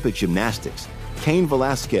 Olympic gymnastics, Cain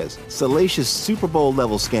Velasquez, salacious Super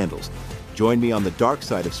Bowl-level scandals. Join me on the dark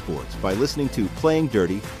side of sports by listening to Playing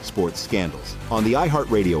Dirty: Sports Scandals on the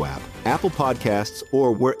iHeartRadio app, Apple Podcasts,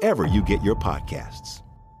 or wherever you get your podcasts.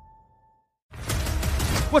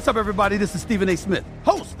 What's up, everybody? This is Stephen A. Smith,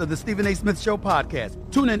 host of the Stephen A. Smith Show podcast.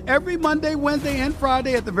 Tune in every Monday, Wednesday, and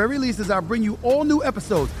Friday at the very least as I bring you all new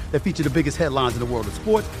episodes that feature the biggest headlines in the world of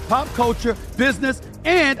sports, pop culture, business,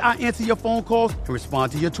 and I answer your phone calls and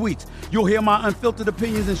respond to your tweets. You'll hear my unfiltered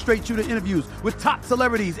opinions and straight-shooter interviews with top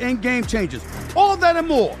celebrities and game changers. All that and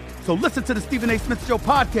more. So listen to the Stephen A. Smith Show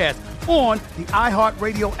podcast on the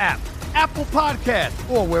iHeartRadio app, Apple Podcasts,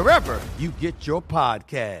 or wherever you get your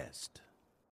podcasts.